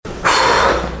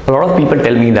A lot of people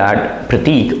tell me that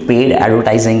Prateek, paid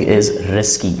advertising is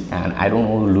risky and I don't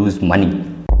want to lose money.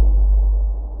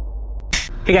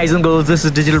 Hey guys and girls, this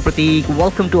is Digital Prateek.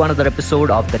 Welcome to another episode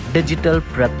of the Digital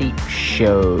Prateek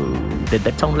Show. Did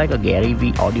that sound like a Gary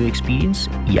Vee audio experience?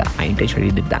 Yeah, I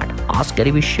intentionally did that. Ask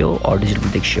Gary Vee Show or Digital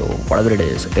Prateek Show, whatever it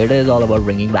is all about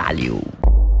bringing value.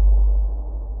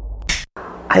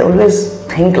 I always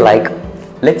think like,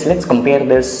 let's compare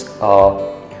this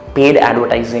paid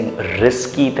advertising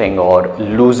risky thing or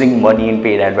losing money in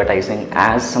paid advertising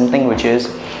as something which is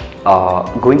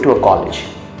going to a college.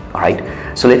 Alright,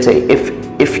 so let's say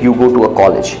if you go to a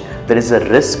college, there is a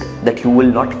risk that you will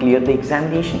not clear the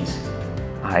examinations.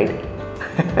 Alright,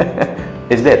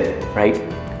 is there, right?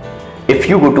 If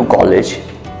you go to college,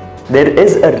 there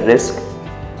is a risk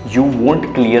you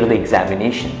won't clear the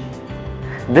examination.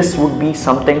 This would be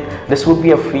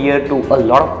a fear to a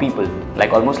lot of people,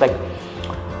 like almost like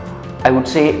I would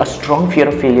say a strong fear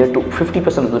of failure to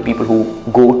 50% of the people who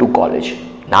go to college.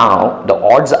 Now, the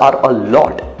odds are a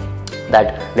lot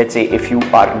that, let's say, if you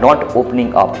are not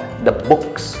opening up the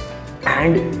books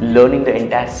and learning the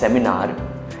entire seminar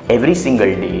every single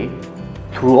day,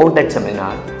 throughout that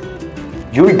seminar,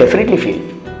 you will definitely fail.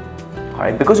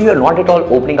 Alright, because you are not at all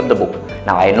opening up the book.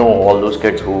 Now, I know all those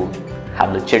kids who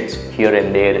have the chits here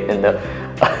and there in the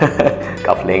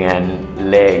cuffling and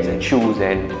legs and shoes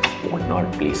and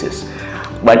whatnot places.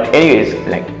 But anyways,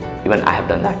 like even I have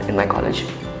done that in my college.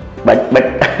 But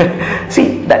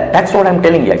see, that's what I'm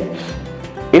telling you. Like,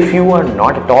 if you are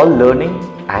not at all learning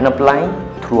and applying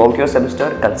throughout your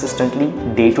semester consistently,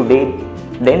 day to day,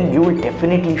 then you will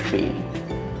definitely fail.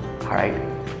 Alright.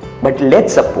 But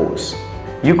let's suppose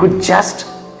you could just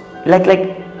like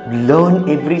learn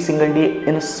every single day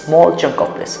in a small chunk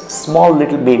of this, small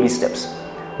little baby steps,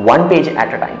 one page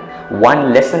at a time,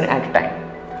 one lesson at a time,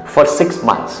 for 6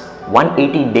 months,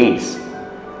 180 days,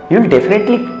 you'll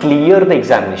definitely clear the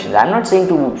examinations. I'm not saying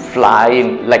to fly,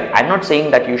 I'm not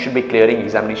saying that you should be clearing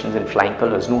examinations in flying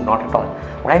colors. No, not at all.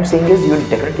 What I'm saying is you'll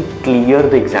definitely clear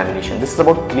the examination. This is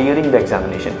about clearing the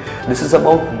examination. This is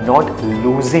about not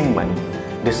losing money.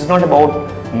 This is not about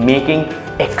making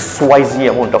XYZ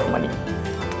amount of money.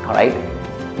 Alright?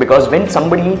 Because when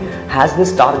somebody has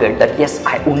this target that yes,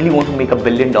 I only want to make $1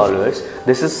 billion,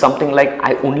 this is something like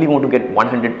I only want to get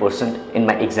 100% in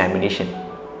my examination.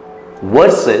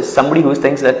 Versus somebody who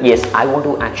thinks that yes, I want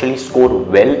to actually score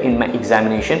well in my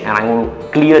examination and I want to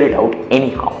clear it out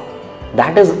anyhow.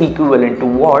 That is equivalent to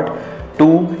what?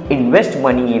 To invest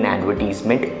money in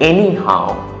advertisement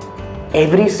anyhow,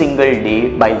 every single day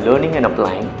by learning and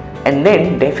applying, and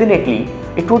then definitely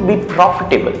it would be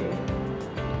profitable.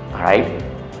 Alright?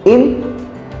 In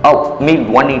maybe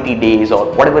 180 days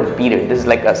or whatever period. This is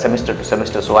like a semester to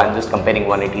semester, so I'm just comparing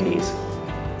 180 days.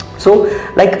 So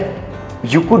like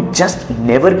you could just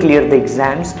never clear the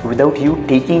exams without you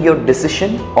taking your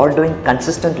decision or doing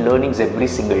consistent learnings every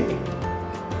single day.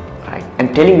 Right?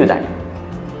 I'm telling you that.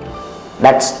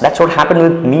 That's what happened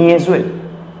with me as well.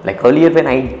 Like earlier when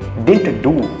I didn't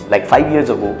do, like 5 years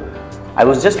ago, I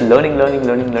was just learning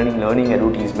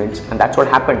advertisements, and that's what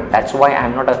happened. That's why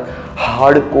I'm not a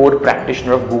hardcore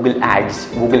practitioner of Google Ads,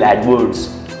 Google AdWords,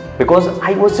 because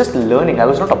I was just learning. I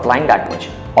was not applying that much.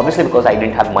 Obviously, because I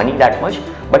didn't have money that much,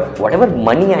 but whatever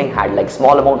money I had, like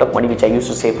small amount of money which I used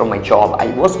to save from my job, I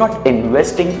was not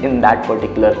investing in that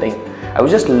particular thing. I was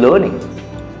just learning.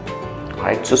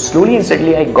 Alright, so slowly and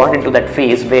steadily I got into that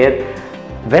phase where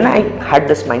when I had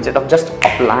this mindset of just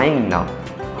applying now,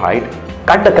 right?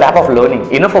 Cut the crap of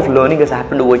learning. Enough of learning has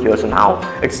happened over here. So now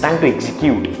it's time to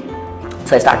execute.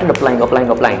 So I started applying.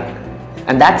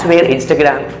 And that's where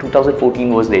Instagram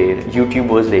 2014 was there. YouTube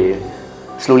was there.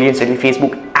 Slowly and steadily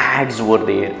Facebook ads were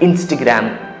there.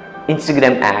 Instagram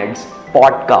ads,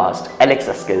 podcast,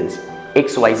 Alexa skills,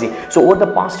 XYZ. So over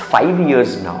the past 5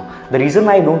 years now, the reason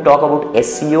why I don't talk about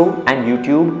SEO and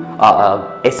YouTube,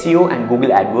 SEO and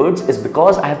Google AdWords is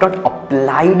because I have not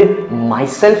applied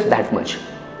myself that much.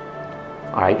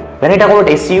 Alright, when I talk about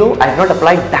SEO, I have not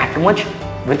applied that much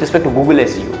with respect to Google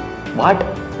SEO. But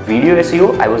video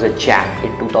SEO, I was a jack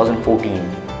in 2014,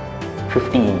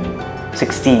 15,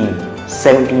 16,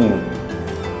 17.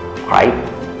 Right?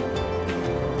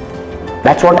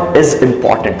 That's what is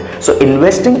important. So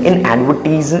investing in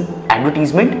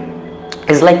advertisement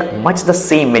is like much the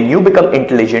same. When you become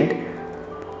intelligent,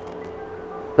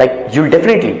 like you'll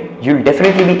definitely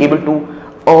be able to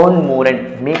earn more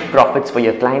and make profits for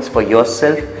your clients, for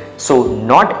yourself. So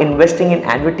not investing in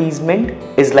advertisement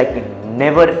is like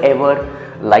never ever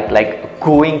like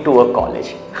going to a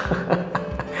college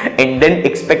and then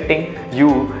expecting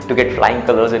you to get flying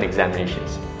colors in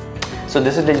examinations. So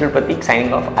this is Digital Pratik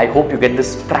signing off. I hope you get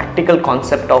this practical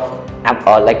concept of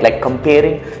like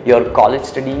comparing your college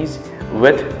studies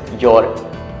with your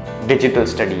digital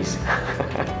studies.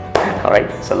 All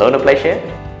right, so learn, apply,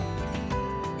 share.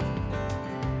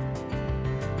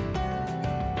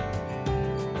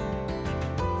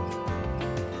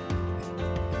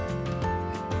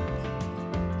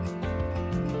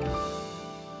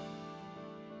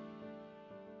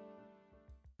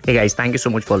 Hey guys, thank you so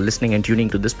much for listening and tuning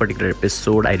to this particular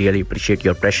episode. I really appreciate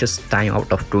your precious time out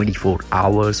of 24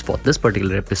 hours for this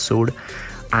particular episode.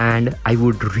 And I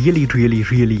would really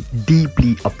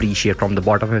deeply appreciate from the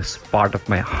bottomest part of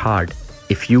my heart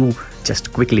if you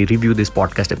just quickly review this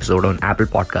podcast episode on Apple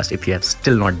Podcast if you have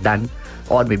still not done,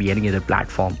 or maybe any other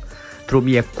platform. Throw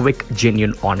me a quick,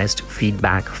 genuine, honest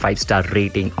feedback, 5-star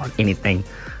rating or anything.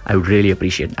 I would really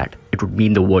appreciate that. It would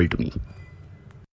mean the world to me.